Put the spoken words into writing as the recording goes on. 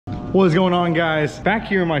What is going on, guys? Back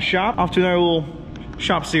here in my shop, off to another little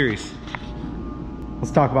shop series.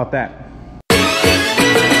 Let's talk about that.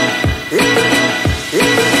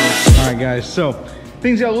 All right, guys, so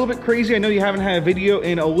things got a little bit crazy. I know you haven't had a video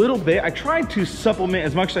in a little bit. I tried to supplement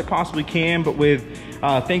as much as I possibly can, but with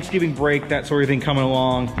Thanksgiving break, that sort of thing coming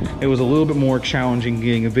along, it was a little bit more challenging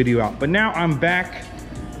getting a video out. But now I'm back.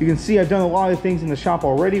 You can see I've done a lot of things in the shop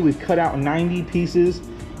already. We've cut out 90 pieces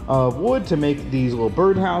of wood to make these little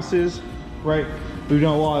bird houses, right? We've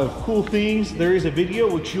done a lot of cool things. There is a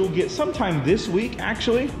video which you'll get sometime this week,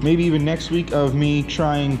 actually, maybe even next week, of me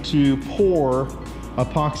trying to pour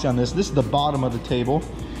epoxy on this. This is the bottom of the table.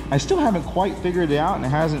 I still haven't quite figured it out, and it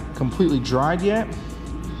hasn't completely dried yet.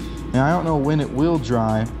 And I don't know when it will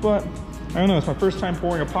dry, but I don't know. It's my first time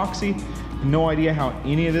pouring epoxy. No idea how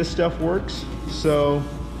any of this stuff works. So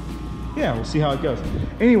yeah, we'll see how it goes.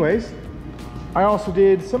 Anyways, I also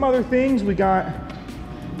did some other things. We got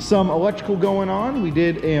some electrical going on. We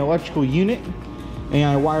did an electrical unit, and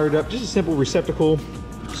I wired up just a simple receptacle,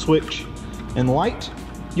 switch, and light.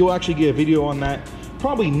 You'll actually get a video on that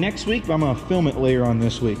probably next week, but I'm gonna film it later on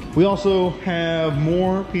this week. We also have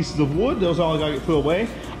more pieces of wood. Those all gotta get put away.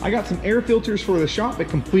 I got some air filters for the shop. It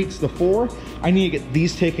completes the floor. I need to get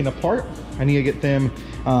these taken apart. I need to get them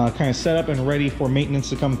kind of set up and ready for maintenance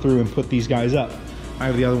to come through and put these guys up. I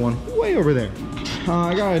have the other one way over there.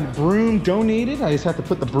 I got a broom donated. I just have to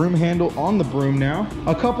put the broom handle on the broom now.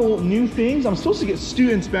 A couple new things. I'm supposed to get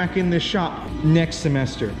students back in this shop next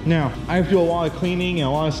semester. Now, I have to do a lot of cleaning and a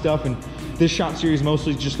lot of stuff, and this shop series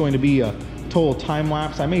mostly is just going to be a total time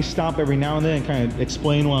lapse. I may stop every now and then and kind of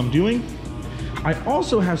explain what I'm doing. I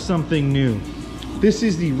also have something new. This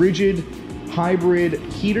is the rigid hybrid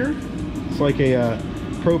heater. It's like a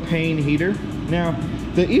propane heater. Now,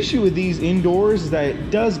 the issue with these indoors is that it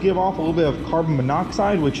does give off a little bit of carbon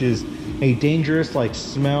monoxide, which is a dangerous, like,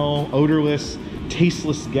 smell, odorless,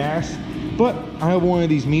 tasteless gas. But I have one of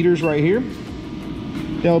these meters right here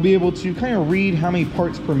that'll be able to kind of read how many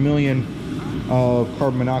parts per million of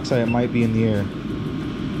carbon monoxide it might be in the air.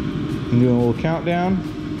 I'm doing a little countdown,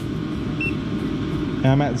 and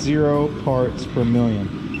I'm at 0 parts per million.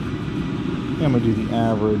 I'm gonna do the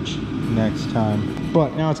average next time.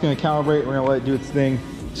 But now it's gonna calibrate. We're gonna let it do its thing.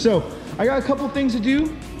 So I got a couple things to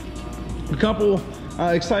do, a couple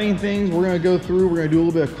exciting things we're gonna go through. We're gonna do a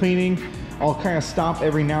little bit of cleaning. I'll kind of stop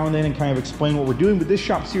every now and then and kind of explain what we're doing, but this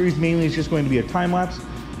shop series mainly is just going to be a time lapse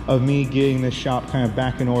of me getting this shop kind of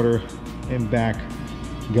back in order and back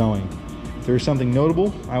going. If there's something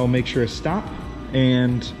notable, I will make sure to stop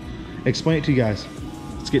and explain it to you guys.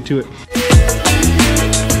 Let's get to it.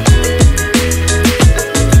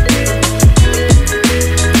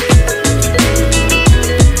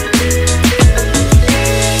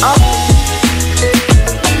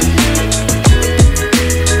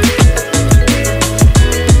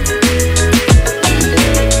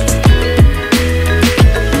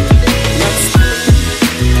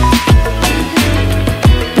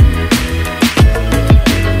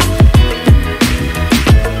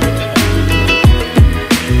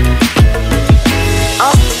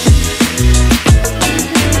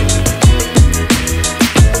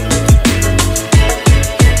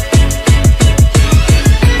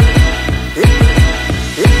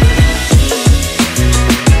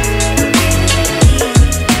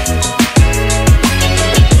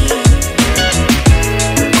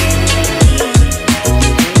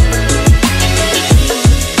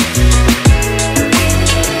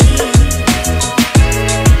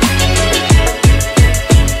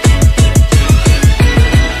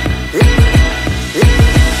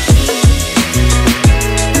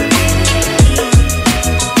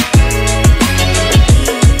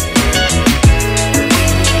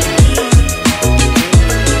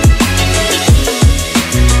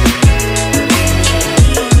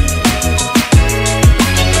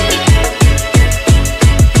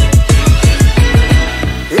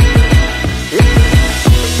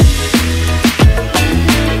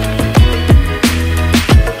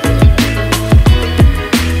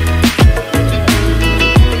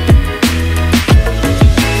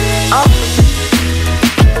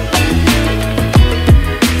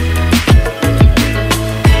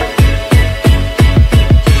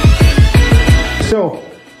 So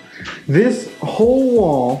this whole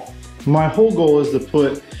wall, my whole goal is to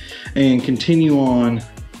put and continue on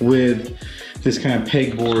with this kind of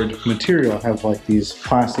pegboard material. I have like these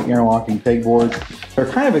plastic interlocking pegboards.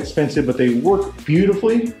 They're kind of expensive, but they work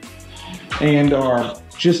beautifully and are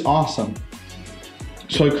just awesome.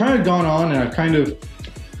 So I've kind of gone on and I've kind of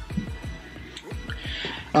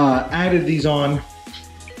added these on,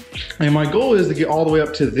 and my goal is to get all the way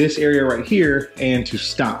up to this area right here and to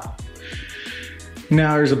stop.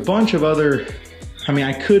 Now there's a bunch of other, I mean,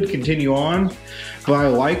 I could continue on, but I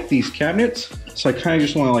like these cabinets. So I kind of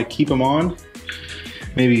just want to like keep them on.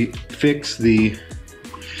 Maybe fix these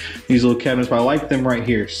little cabinets, but I like them right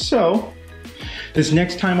here. So this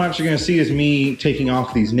next time lapse you're gonna see is me taking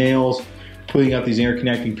off these nails, putting out these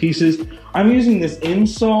interconnecting pieces. I'm using this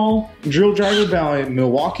Insol drill driver by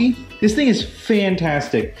Milwaukee. This thing is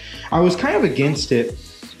fantastic. I was kind of against it,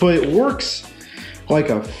 but it works like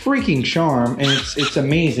a freaking charm, and it's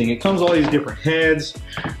amazing. It comes with all these different heads,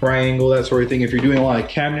 right angle, that sort of thing. If you're doing a lot of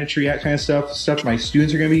cabinetry, that kind of stuff my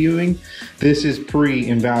students are gonna be doing, this is pretty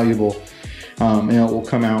invaluable. And it will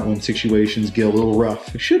come out when situations get a little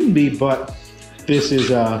rough. It shouldn't be, but this is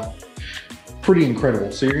pretty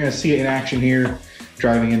incredible. So you're gonna see it in action here,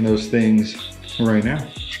 driving in those things right now.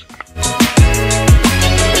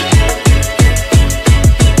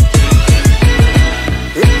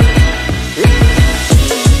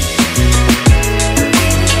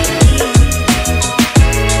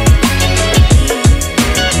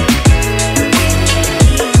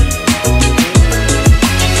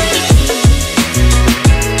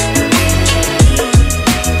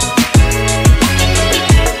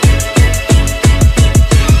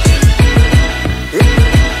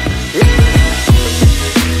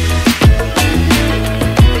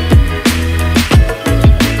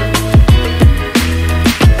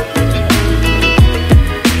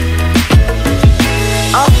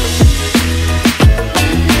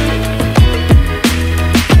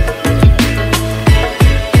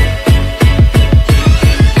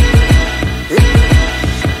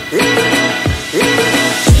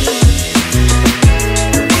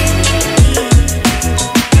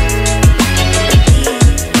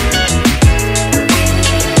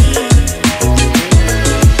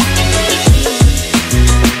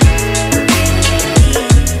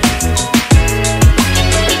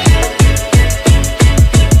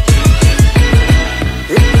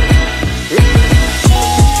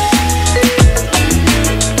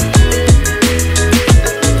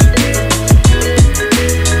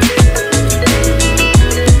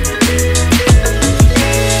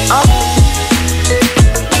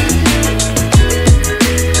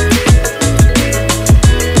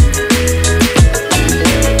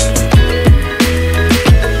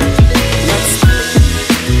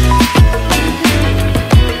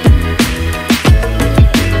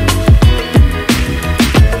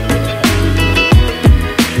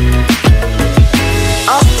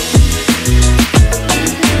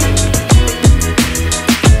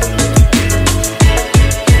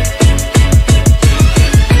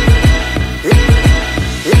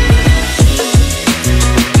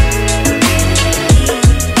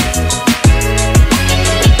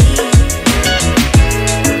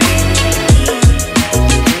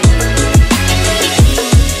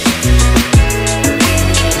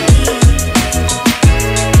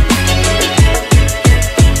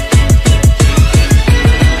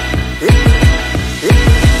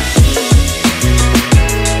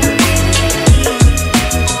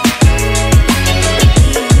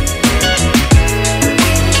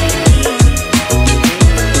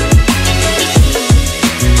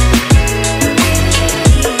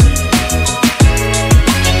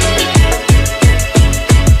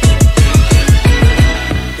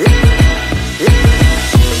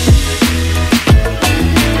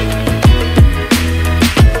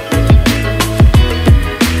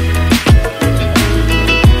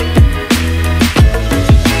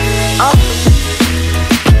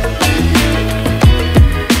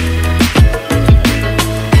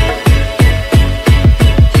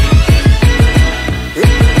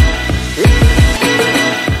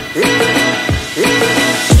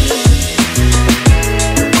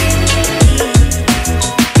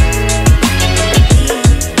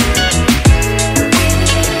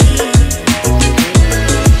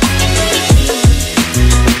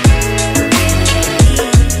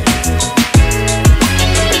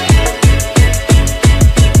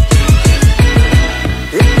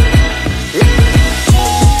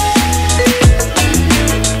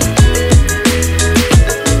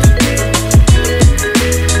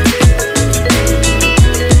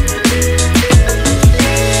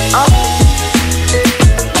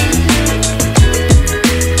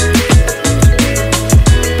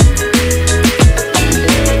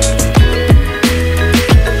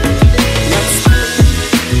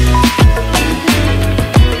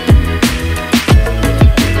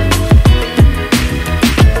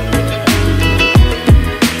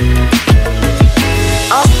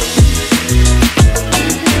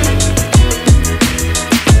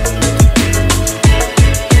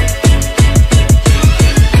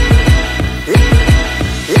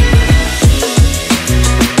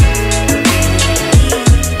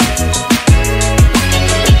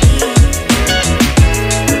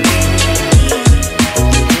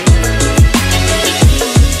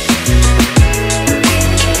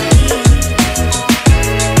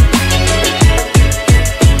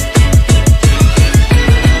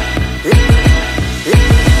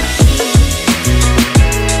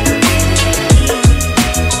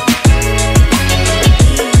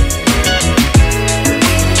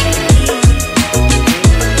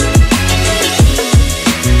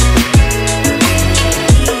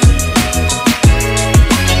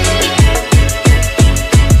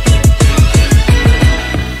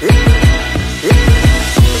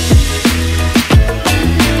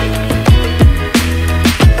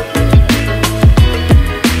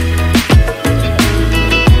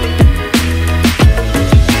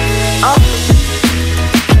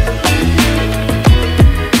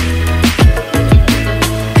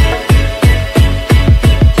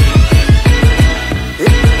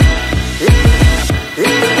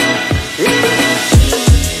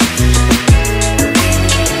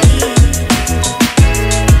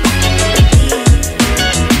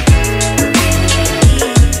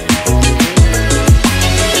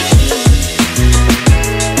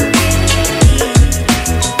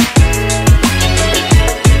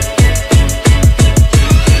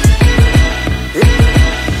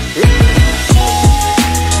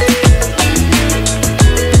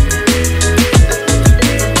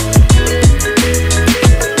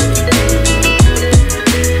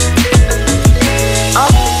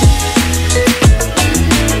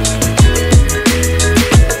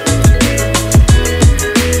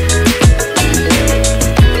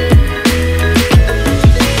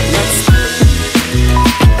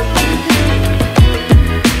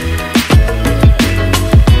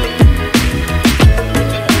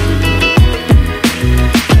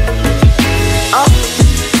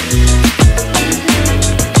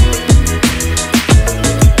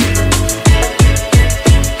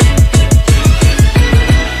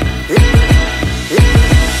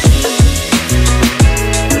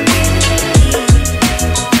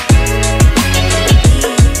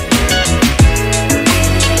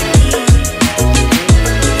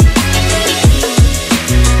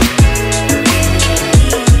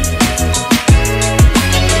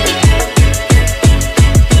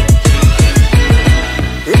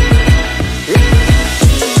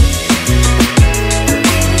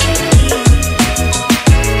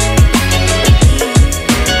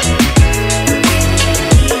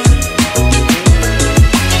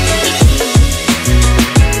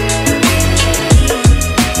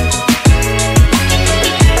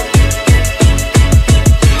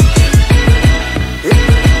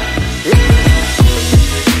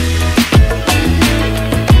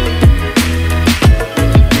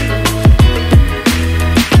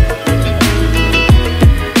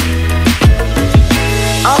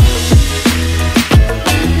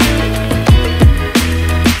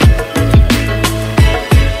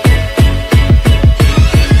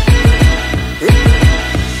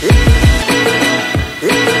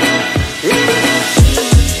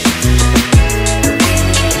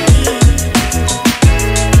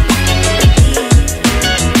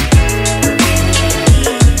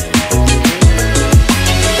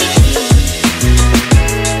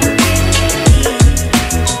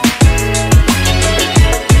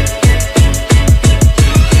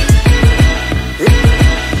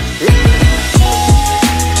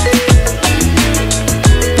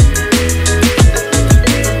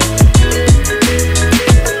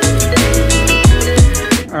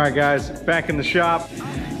 right, guys, back in the shop.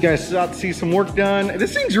 You guys about to see some work done.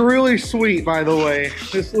 This thing's really sweet, by the way.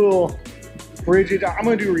 This little rigid, I'm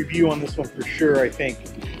gonna do a review on this one for sure, I think,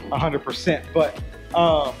 100%. But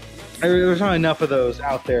there's not enough of those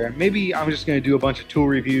out there. Maybe I'm just gonna do a bunch of tool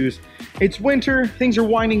reviews. It's winter, things are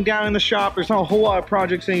winding down in the shop. There's not a whole lot of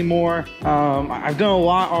projects anymore. I've done a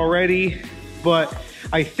lot already, but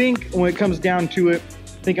I think when it comes down to it,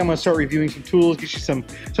 I think I'm gonna start reviewing some tools, get you some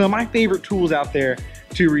of my favorite tools out there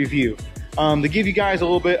to review. To give you guys a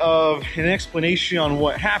little bit of an explanation on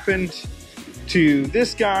what happened to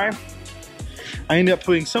this guy, I ended up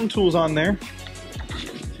putting some tools on there,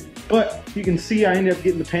 but you can see I ended up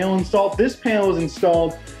getting the panel installed. This panel is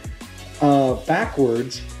installed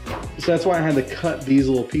backwards, so that's why I had to cut these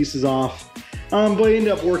little pieces off. But it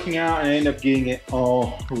ended up working out and I ended up getting it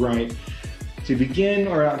all right. To begin,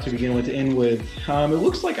 or not to begin with, to end with, it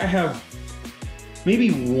looks like I have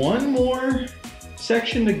maybe one more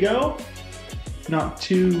section to go. Not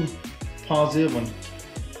too positive on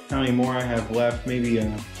how many more I have left. Maybe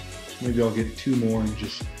I'll get 2 more and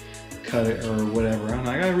just cut it or whatever. I don't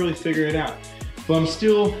know, I gotta really figure it out. But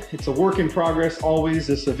it's a work in progress always.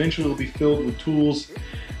 This eventually will be filled with tools.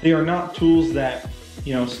 They are not tools that,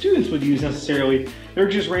 you know, students would use necessarily. They're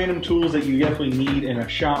just random tools that you definitely need in a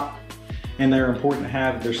shop, and they're important to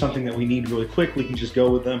have. If there's something that we need really quick, we can just go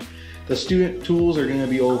with them. The student tools are gonna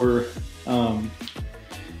be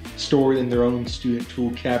stored in their own student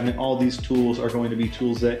tool cabinet. All these tools are going to be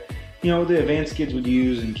tools that, you know, the advanced kids would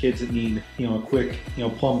use, and kids that need, you know, a quick, you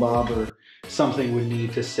know, plumb bob or something would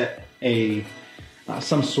need to set a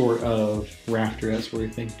some sort of rafter, that sort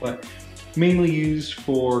of thing. But mainly used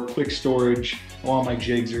for quick storage. All my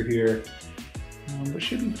jigs are here, but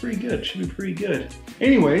should be pretty good. Should be pretty good.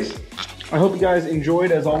 Anyways, I hope you guys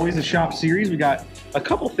enjoyed, as always, the shop series. We got a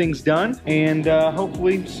couple things done, and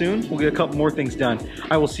hopefully soon we'll get a couple more things done.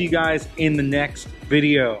 I will see you guys in the next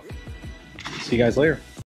video. See you guys later.